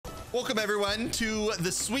Welcome everyone to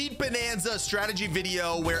the Sweet Bonanza strategy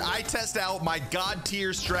video where I test out my god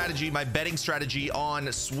tier strategy, my betting strategy on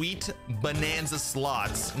Sweet Bonanza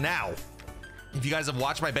slots. Now, if you guys have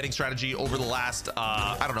watched my betting strategy over the last,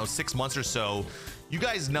 I don't know, 6 months or so, you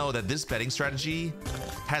guys know that this betting strategy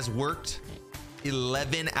has worked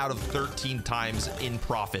 11 out of 13 times in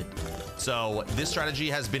profit. So this strategy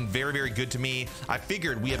has been very, very good to me. I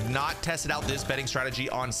figured we have not tested out this betting strategy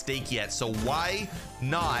on stake yet. So why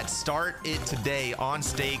not start it today on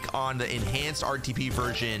stake on the enhanced RTP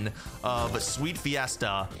version of Sweet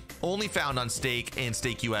Fiesta, only found on stake and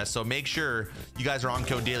stake US. So make sure you guys are on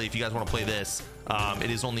code daily if you guys want to play this. It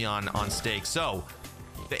is only on stake. So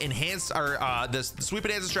the enhanced or the Sweet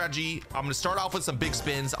Bonanza strategy, I'm gonna start off with some big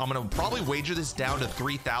spins. I'm gonna probably wager this down to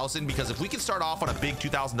 3,000 because if we can start off on a big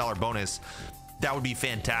 $2,000 bonus, that would be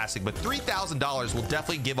fantastic. But $3,000 will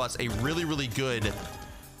definitely give us a really, really good,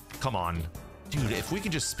 come on dude, if we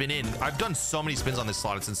can just spin in. I've done so many spins on this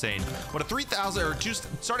slot, it's insane. But a 3,000 or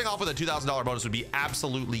starting off with a $2,000 bonus would be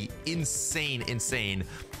absolutely insane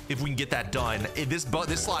if we can get that done. This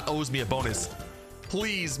slot owes me a bonus.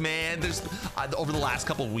 Please, man. There's over the last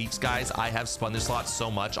couple of weeks, guys, I have spun this slot so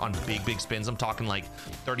much on big spins. I'm talking like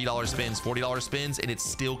 $30 spins, $40 spins, and it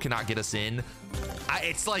still cannot get us in.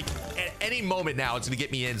 It's like at any moment now it's gonna get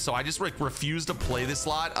me in, so I just refuse to play this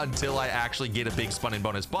slot until I actually get a big spun in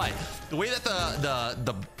bonus. But the way that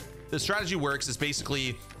the strategy works is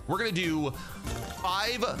basically we're gonna do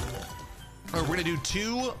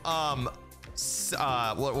two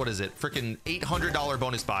what is it, freaking $800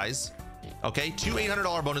 bonus buys. Okay, two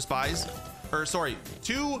 $800 bonus buys, or sorry,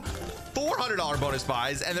 two $400 bonus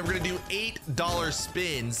buys, and then we're gonna do $8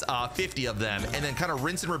 spins, 50 of them, and then kind of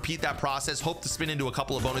rinse and repeat that process. Hope to spin into a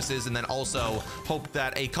couple of bonuses, and then also hope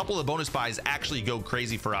that a couple of bonus buys actually go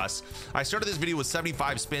crazy for us. I started this video with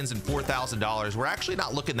 75 spins and $4,000. We're actually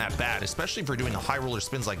not looking that bad, especially for doing a high roller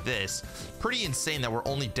spins like this. Pretty insane that we're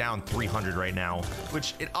only down 300 right now,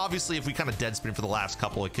 which it obviously, if we kind of dead spin for the last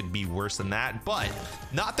couple, it could be worse than that, but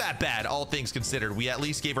not that bad, all things considered. We at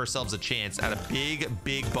least gave ourselves a chance at a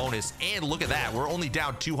big bonus. And look at that, we're only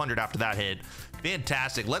down 200 after that hit.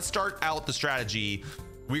 Fantastic. Let's start out the strategy.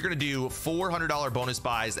 We're gonna do $400 bonus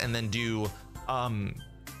buys and then do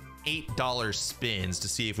 $8 spins to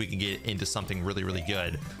see if we can get into something really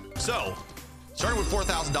good. So starting with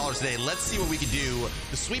 $4,000 today, let's see what we can do.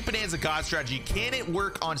 The Sweet Bonanza God strategy, can it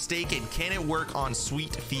work on stake and can it work on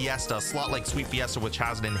Sweet Fiesta, a slot like Sweet Fiesta, which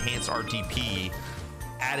has an enhanced RTP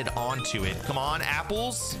added onto it? Come on,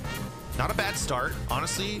 apples. Not a bad start,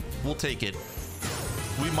 honestly. We'll take it.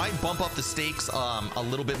 We might bump up the stakes a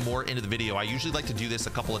little bit more into the video. I usually like to do this a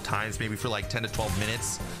couple of times, maybe for like 10 to 12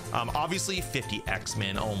 minutes. Obviously 50x,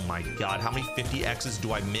 man. Oh my god, how many 50x's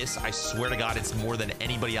do I miss? I swear to god, it's more than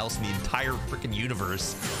anybody else in the entire freaking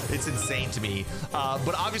universe. It's insane to me.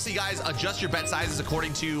 But obviously, guys, adjust your bet sizes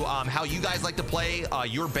according to how you guys like to play,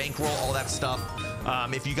 your bankroll, all that stuff.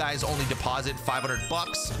 If you guys only deposit 500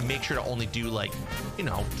 bucks, make sure to only do like, you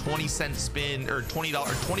know, 20-cent spin or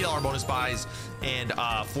 $20 bonus buys and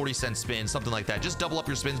 40-cent spin, something like that. Just double up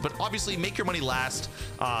your spins, but obviously make your money last.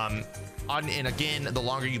 And again, the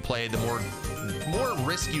longer you play, the more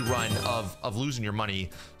risk you run of losing your money.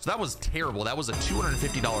 So that was terrible. That was a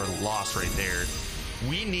 $250 loss right there.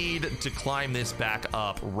 We need to climb this back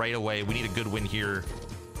up right away. We need a good win here.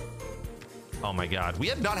 Oh my god, we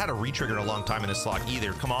have not had a retrigger in a long time in this slot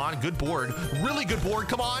either. Come on, good board, really good board.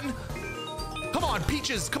 Come on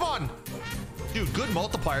peaches, come on dude. Good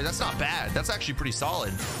multiplier, that's not bad. That's actually pretty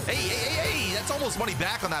solid. Hey, that's almost money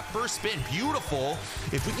back on that first spin. Beautiful.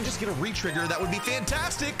 If we can just get a retrigger, that would be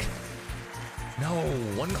fantastic. No,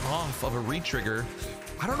 one off of a retrigger.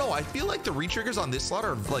 I don't know, I feel like the retriggers on this slot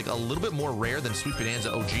are like a little bit more rare than Sweet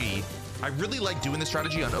Bonanza OG. I really like doing this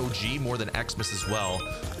strategy on OG more than Xmas as well.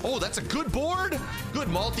 Oh, that's a good board. Good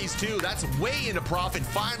multis too. That's way into profit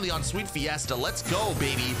finally on Sweet Fiesta. Let's go,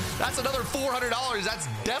 baby. That's another $400. That's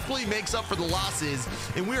definitely makes up for the losses.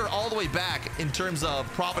 And we are all the way back in terms of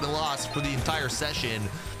profit and loss for the entire session.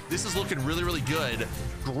 This is looking really good.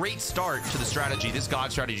 Great start to the strategy. This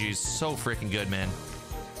God strategy is so freaking good, man.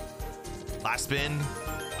 Last spin.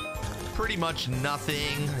 Pretty much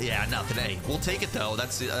nothing. Yeah, nothing. Hey, we'll take it though.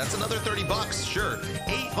 That's another 30 bucks. Sure.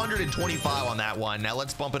 825 on that one. Now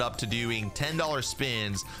let's bump it up to doing $10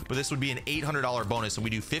 spins, but this would be an $800 bonus, and we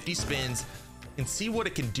do 50 spins and see what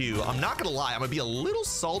it can do. I'm not gonna lie, I'm gonna be a little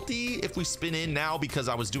salty if we spin in now because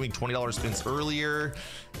I was doing $20 spins earlier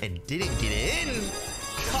and didn't get in.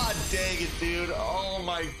 God dang it, dude. Oh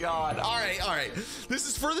my god. All right. This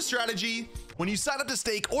is for the strategy. When you sign up to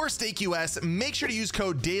Stake or Stake US, make sure to use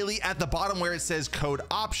code DAILY at the bottom where it says code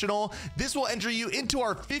optional. This will enter you into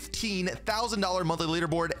our $15,000 monthly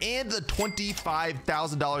leaderboard and the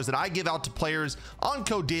 $25,000 that I give out to players on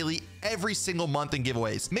code DAILY every single month in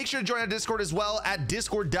giveaways. Make sure to join our Discord as well at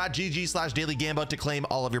discord.gg/dailygamba to claim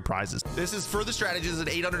all of your prizes. This is for the strategies, an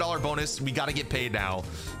 $800 bonus. We got to get paid now.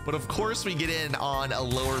 But of course we get in on a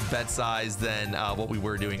lower bet size than what we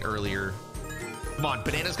were doing earlier. Come on,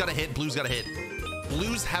 Banana's got to hit, Blue's got to hit.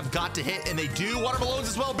 Blues have got to hit, and they do. Watermelons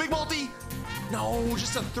as well. Big multi. No,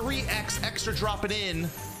 just a 3x extra dropping in.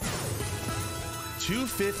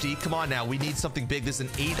 250. Come on now. We need something big. This is an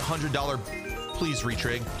 $800. Please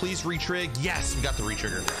retrig. Please retrig. Yes, we got the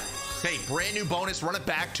retrigger. Okay, brand new bonus. Run it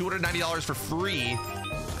back. $290 for free.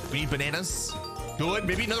 We need bananas. Good.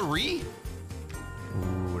 Maybe another re?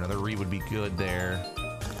 Ooh, another re would be good there.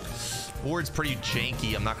 Board's pretty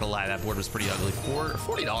janky. I'm not gonna lie, that board was pretty ugly.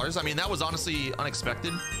 $40. I mean, that was honestly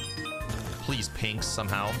unexpected. Please pinks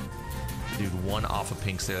somehow. Dude, one off of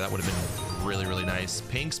pinks there. That would have been really, really nice.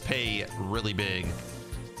 Pinks pay really big.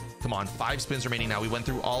 Come on, 5 spins remaining now. We went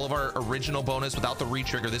through all of our original bonus without the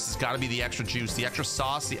retrigger. This has got to be the extra juice, the extra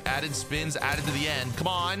sauce, the added spins added to the end. Come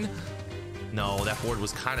on. No, that board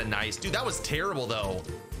was kind of nice. Dude, that was terrible though.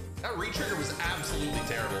 That retrigger was absolutely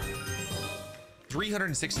terrible.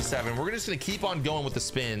 367. We're just gonna keep on going with the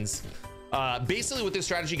spins. Basically with this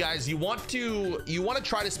strategy, guys, you want to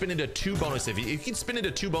try to spin into 2 bonuses. If you can spin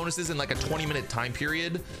into 2 bonuses in like a 20-minute time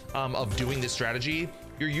period of doing this strategy,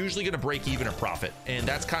 you're usually going to break even or profit, and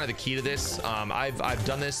that's kind of the key to this. I've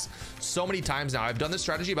done this so many times now. I've done this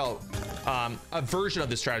strategy about a version of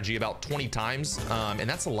this strategy about 20 times, and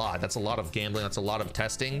that's a lot. That's a lot of gambling. That's a lot of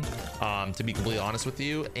testing, to be completely honest with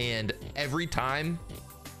you. And every time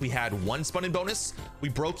we had 1 spun in bonus, we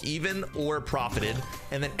broke even or profited.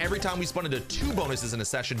 And then every time we spun into 2 bonuses in a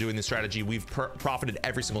session doing this strategy, we've profited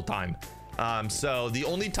every single time. So the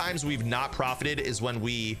only times we've not profited is when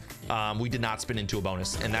we did not spin into a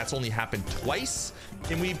bonus, and that's only happened twice,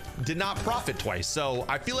 and we did not profit twice. So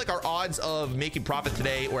I feel like our odds of making profit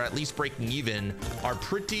today, or at least breaking even, are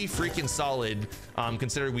pretty freaking solid,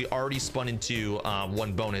 considering we already spun into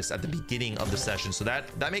 1 bonus at the beginning of the session. So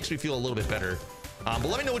that makes me feel a little bit better. But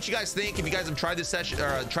let me know what you guys think. If you guys have tried this session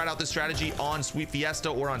or tried out this strategy on Sweet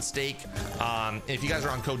Fiesta or on Stake, if you guys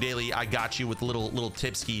are on Code Daily, I got you with a little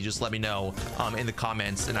tipski. Just let me know in the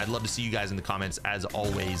comments, and I'd love to see you guys in the comments as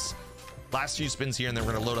always. Last few spins here, and then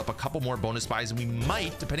we're gonna load up a couple more bonus buys, and we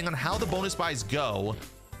might, depending on how the bonus buys go,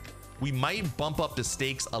 we might bump up the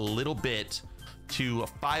stakes a little bit to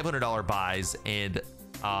 $500 buys and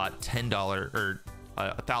 $10 or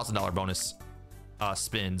 $1,000 bonus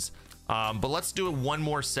spins. But let's do one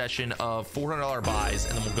more session of $400 buys,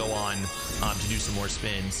 and then we'll go on to do some more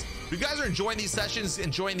spins. If you guys are enjoying these sessions,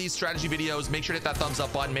 enjoying these strategy videos, make sure to hit that thumbs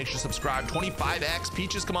up button. Make sure to subscribe. 25x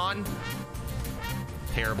Peaches, come on.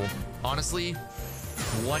 Terrible. Honestly,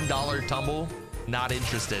 $1 tumble, not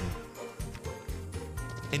interested.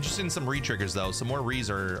 Interested in some re-triggers though. Some more re's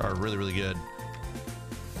are really, really good.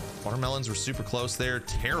 Watermelons were super close there.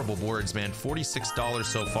 Terrible boards, man. $46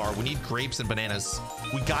 so far. We need grapes and bananas.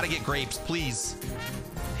 We gotta get grapes, please.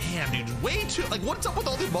 Damn, dude, way too, like, what's up with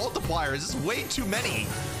all the multipliers? This is way too many.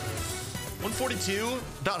 142,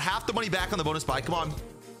 about half the money back on the bonus buy. Come on.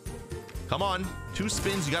 Come on. 2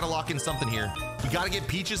 spins, you gotta lock in something here. We gotta get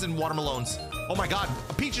peaches and watermelons. Oh my God,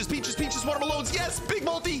 peaches, peaches, peaches, watermelons. Yes, big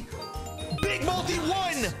multi. Big multi,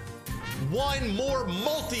 1. 1 more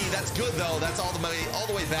multi. That's good though. That's all the money all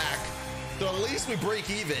the way back. So at least we break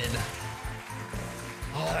even.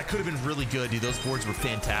 Oh, that could have been really good, dude. Those boards were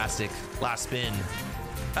fantastic. Last spin.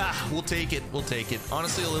 We'll take it. We'll take it.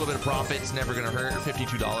 Honestly, a little bit of profit is never gonna hurt.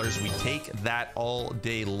 $52. We take that all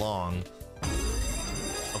day long.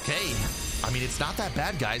 Okay. I mean, it's not that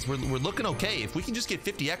bad, guys. We're looking okay. If we can just get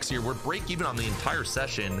 50x here, we're break even on the entire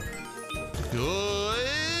session.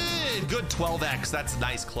 Good 12x. That's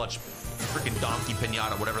nice clutch. Freaking donkey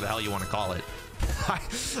pinata, whatever the hell you want to call it.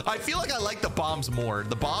 I feel like I like the bombs more.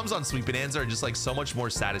 The bombs on Sweet Bonanza are just like so much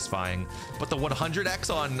more satisfying, but the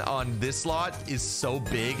 100x on this slot is so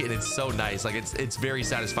big and it's so nice. Like it's very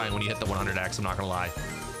satisfying when you hit the 100x. I'm not gonna lie.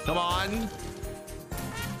 Come on.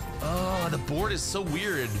 Oh, the board is so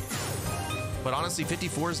weird, but honestly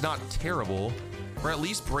 54 is not terrible. We're at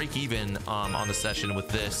least break even on the session with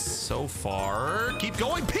this so far. Keep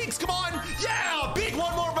going, pinks, come on. Yeah, big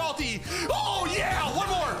 1 more multi. Oh yeah, 1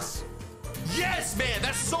 more. Yes, man,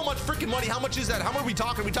 that's so much freaking money. How much is that? How much are we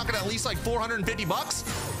talking? Are we talking at least like 450 bucks?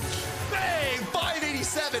 Bang,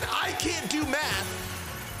 587. I can't do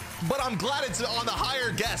math, but I'm glad it's on the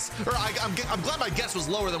higher guess, or I'm glad my guess was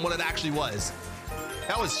lower than what it actually was.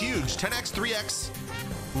 That was huge. 10x, 3x.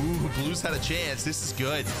 Ooh, blues had a chance. This is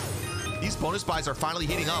good. These bonus buys are finally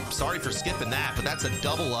heating up. Sorry for skipping that, but that's a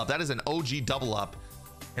double up. That is an OG double up.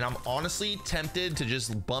 And I'm honestly tempted to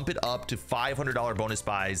just bump it up to $500 bonus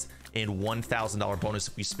buys and $1,000 bonus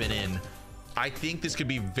if we spin in. I think this could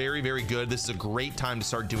be very, very good. This is a great time to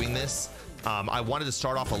start doing this. I wanted to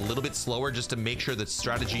start off a little bit slower just to make sure that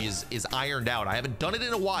strategy is ironed out. I haven't done it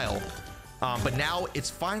in a while, but now it's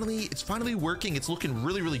finally working. It's looking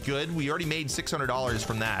really, really good. We already made $600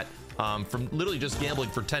 from that, from literally just gambling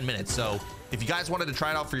for 10 minutes. So if you guys wanted to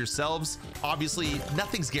try it out for yourselves, obviously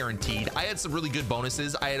nothing's guaranteed. I had some really good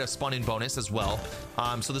bonuses. I had a spun in bonus as well.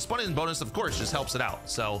 So the spun in bonus, of course, just helps it out.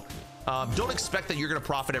 So don't expect that you're going to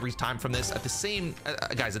profit every time from this. At the same,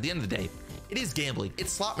 guys, at the end of the day, it is gambling.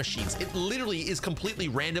 It's slot machines. It literally is completely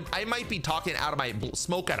random. I might be talking out of my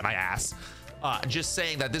smoke out of my ass, just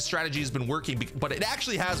saying that this strategy has been working, but it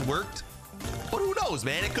actually has worked. But who knows,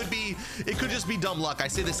 man? It could just be dumb luck. I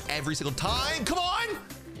say this every single time. Come on,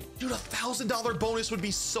 dude, $1,000 bonus would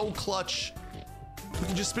be so clutch. We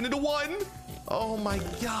can just spin into one. Oh my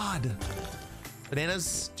God.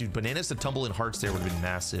 Bananas, dude, bananas to tumble in hearts there would have been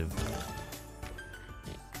massive.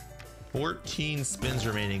 14 spins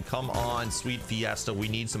remaining. Come on, Sweet Fiesta. We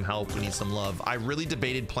need some help. We need some love. I really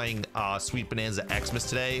debated playing Sweet Bonanza Xmas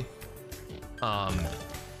today.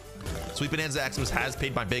 Sweet Bonanza Xmas has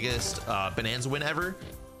paid my biggest Bonanza win ever.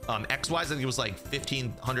 X-wise, I think it was like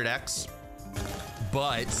 1500X.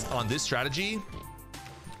 But on this strategy,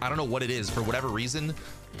 I don't know what it is. For whatever reason,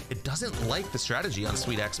 it doesn't like the strategy on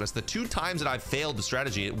Sweet Xmas. The 2 times that I've failed the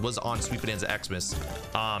strategy, it was on Sweet Bonanza Xmas.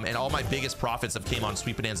 And all my biggest profits have came on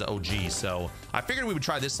Sweet Bonanza OG. So I figured we would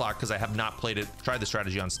try this slot because I have not tried the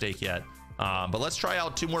strategy on stake yet. But let's try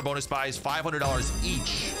out 2 more bonus buys, $500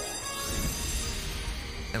 each.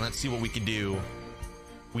 And let's see what we can do.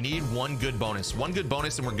 We need one good bonus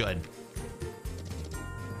and we're good.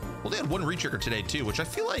 Well, they had 1 retrigger today too, which I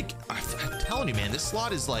feel like, I'm telling you, man, this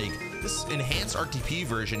slot is like, this enhanced RTP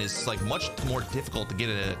version is like much more difficult to get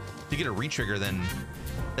a retrigger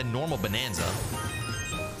than normal Bonanza.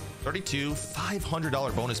 32,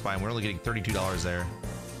 $500 bonus buy, and we're only getting $32 there.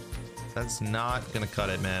 That's not gonna cut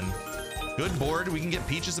it, man. Good board. We can get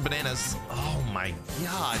peaches and bananas. Oh my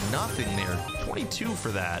God, nothing there. 22 for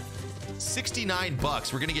that. 69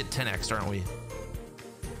 bucks. We're gonna get 10x, aren't we?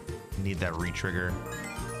 Need that retrigger.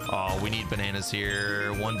 Oh, we need bananas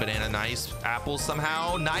here. 1 banana, nice. Apples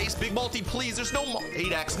somehow, nice. Big multi, please. There's no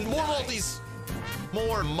 8x. More multis.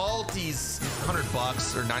 More multis. 100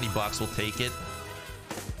 bucks or 90 bucks. We'll take it.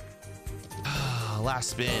 Last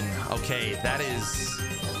spin. Okay, that is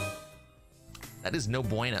no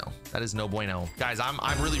bueno. That is no bueno. Guys,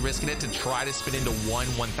 I'm really risking it to try to spin into one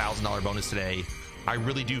 $1,000 bonus today. I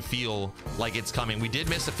really do feel like it's coming. We did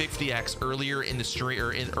miss a 50x earlier in the stream,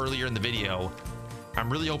 or earlier in the video. I'm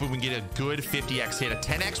really hoping we can get a good 50x hit. A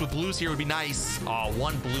 10x with blues here would be nice. Oh,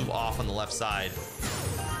 1 blue off on the left side.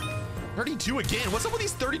 32 again. What's up with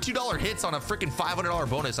these $32 hits on a freaking $500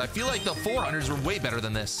 bonus? I feel like the 400s were way better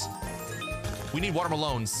than this. We need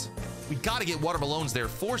watermelons. We got to get watermelons there.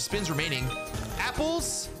 4 spins remaining.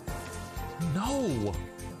 Apples? No.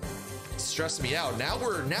 Stressed me out. Now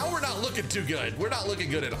we're not looking too good. We're not looking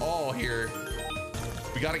good at all here.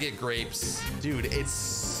 We got to get grapes. Dude, it's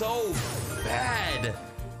so bad.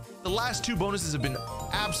 The last 2 bonuses have been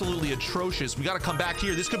absolutely atrocious. We got to come back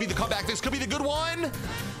here. This could be the comeback. This could be the good one.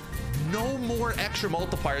 No more extra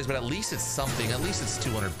multipliers, but at least it's something. At least it's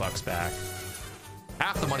 200 bucks back.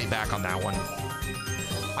 Half the money back on that one.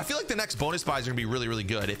 I feel like the next bonus buys are gonna be really, really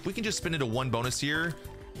good. If we can just spin into 1 bonus here,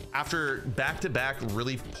 after back-to-back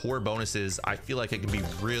really poor bonuses, I feel like it can be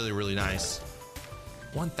really, really nice.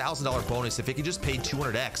 $1,000 bonus. If it could just pay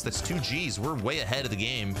 200x, that's 2 G's. We're way ahead of the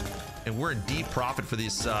game, and we're in deep profit for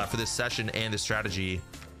this session and this strategy.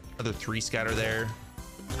 Another 3 scatter there.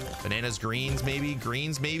 Bananas, greens,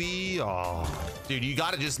 maybe. Oh, dude, you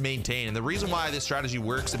got to just maintain. And the reason why this strategy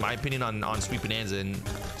works, in my opinion, on Sweet Bonanza and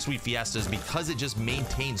Sweet Fiesta is because it just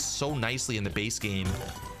maintains so nicely in the base game.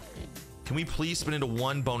 Can we please spin into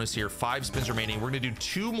 1 bonus here? 5 spins remaining. We're going to do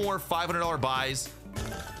 2 more $500 buys.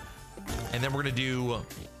 And then we're going to do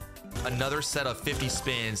another set of 50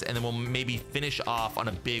 spins. And then we'll maybe finish off on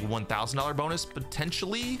a big $1,000 bonus,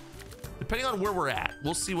 potentially. Depending on where we're at,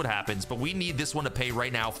 we'll see what happens. But we need this one to pay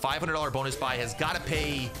right now. $500 bonus buy has got to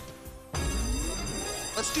pay.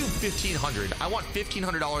 Let's do $1,500. I want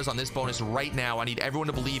 $1,500 on this bonus right now. I need everyone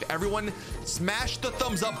to believe. Everyone smash the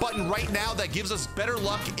thumbs up button right now. That gives us better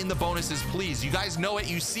luck in the bonuses, please. You guys know it.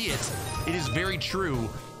 You see it. It is very true.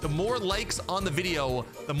 The more likes on the video,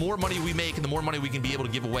 the more money we make and the more money we can be able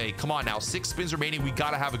to give away. Come on now. 6 spins remaining. We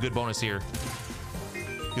got to have a good bonus here.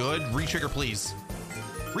 Good. Retrigger, please.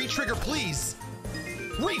 Retrigger, please.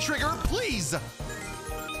 Retrigger, please.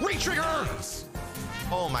 Retrigger.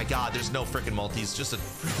 Oh my God, there's no freaking multis. Just a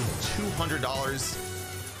freaking $200.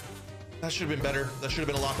 That should have been better. That should have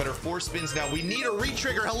been a lot better. 4 spins now. We need a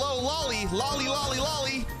retrigger. Hello, lolly. Lolly, lolly,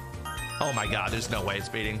 lolly. Oh my God, there's no way it's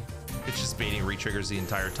baiting. It's just baiting retriggers the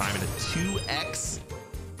entire time. And a 2x.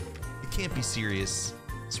 It can't be serious.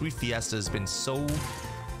 Sweet Fiesta has been so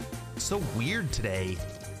weird today.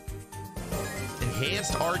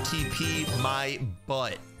 Enhanced RTP, my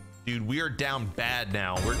butt. Dude, we are down bad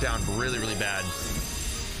now. We're down really, really bad.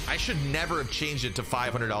 I should never have changed it to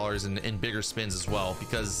 $500 in bigger spins as well,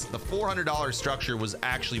 because the $400 structure was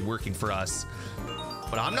actually working for us.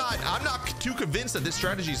 But I'm not too convinced that this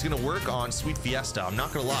strategy is going to work on Sweet Fiesta. I'm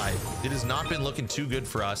not going to lie. It has not been looking too good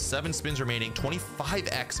for us. 7 spins remaining.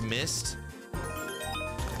 25x missed.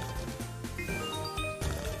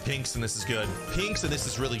 Pinks, and this is good. Pinks, and this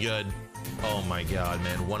is really good. Oh my God,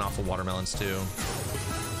 man. 1 off of watermelons too.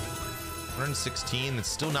 116. That's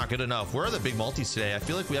still not good enough. Where are the big multis today? I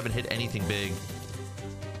feel like we haven't hit anything big.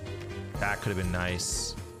 That could have been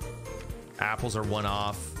nice. Apples are 1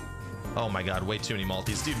 off. Oh my God, way too many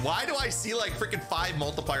multis. Dude, why do I see like freaking 5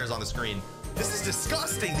 multipliers on the screen? This is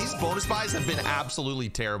disgusting. These bonus buys have been absolutely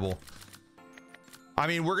terrible. I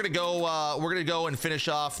mean, we're gonna go and finish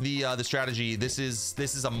off the strategy. This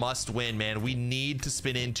is a must win, man. We need to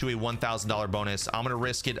spin into a $1,000 bonus. I'm gonna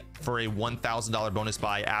risk it for a $1,000 bonus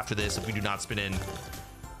buy after this if we do not spin in.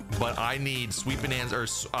 But I need Sweet Bonanza or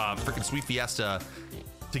freaking Sweet Fiesta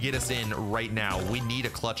to get us in right now. We need a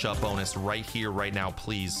clutch up bonus right here, right now,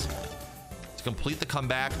 please. To complete the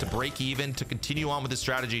comeback, to break even, to continue on with the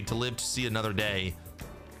strategy, to live to see another day.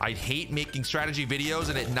 I hate making strategy videos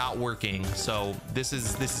and it not working. So this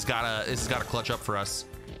has gotta clutch up for us.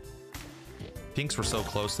 Pinks were so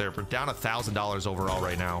close there. We're down $1,000 overall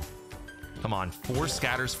right now. Come on, 4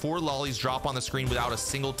 scatters, 4 lollies drop on the screen without a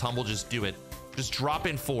single tumble. Just do it. Just drop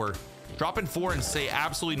in 4. Drop in 4 and say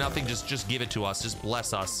absolutely nothing. Just give it to us. Just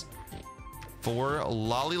bless us. 4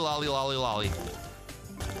 lolly, lolly, lolly, lolly.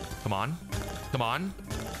 Come on, come on,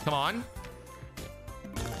 come on.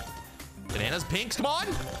 Bananas, pinks, come on,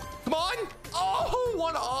 come on. Oh,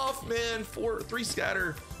 1 off, man. 3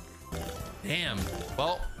 scatter. Damn.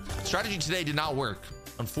 Well, strategy today did not work.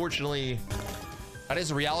 Unfortunately, that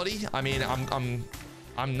is a reality. I mean, I'm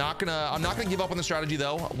not gonna give up on the strategy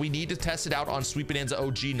though. We need to test it out on Sweet Bonanza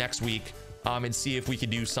OG next week and see if we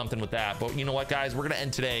can do something with that. But you know what, guys, we're gonna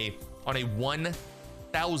end today on a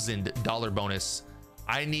 $1,000 bonus.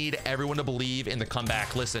 I need everyone to believe in the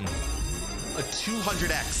comeback. Listen, a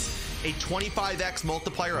 200x, a 25x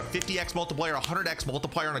multiplier, a 50x multiplier, a 100x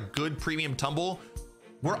multiplier on a good premium tumble.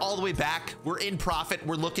 We're all the way back. We're in profit.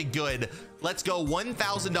 We're looking good. Let's go.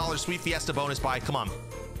 $1,000 Sweet Fiesta bonus buy. Come on.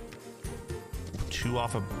 2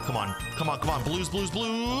 off of, come on, come on, come on. Blues, blues,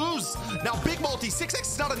 blues. Now big multi. 6x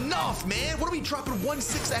is not enough, man. What are we dropping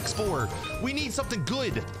 1/6x for? We need something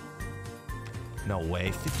good. No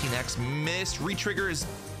way. 15x missed. Retrigger is,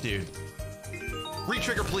 dude.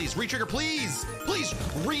 Retrigger, please. Retrigger, please. Please.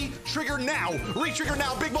 Retrigger now. Retrigger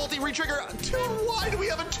now. Big multi. Retrigger. Dude, why do we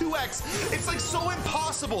have a 2x? It's like so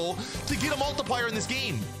impossible to get a multiplier in this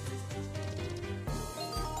game.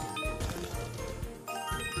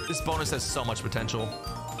 This bonus has so much potential.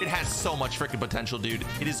 It has so much freaking potential, dude.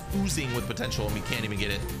 It is oozing with potential and we can't even get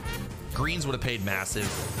it. Greens would have paid massive.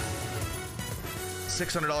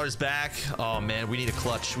 $600 back. Oh man, we need a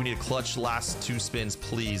clutch. We need a clutch last 2 spins,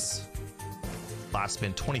 please. Last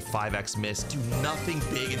spin, 25x miss. Do nothing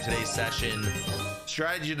big in today's session.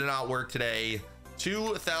 Strategy did not work today.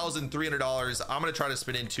 $2,300. I'm gonna try to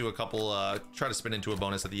spin into a couple, try to spin into a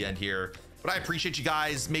bonus at the end here. But I appreciate you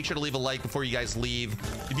guys. Make sure to leave a like before you guys leave.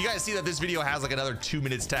 If you guys see that this video has like another 2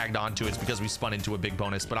 minutes tagged onto it, it's because we spun into a big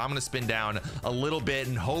bonus. But I'm gonna spin down a little bit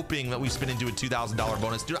and hoping that we spin into a $2,000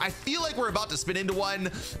 bonus. Dude, I feel like we're about to spin into one,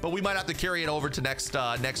 but we might have to carry it over to next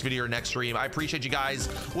video or next stream. I appreciate you guys.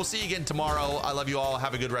 We'll see you again tomorrow. I love you all.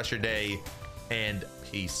 Have a good rest of your day and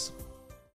peace.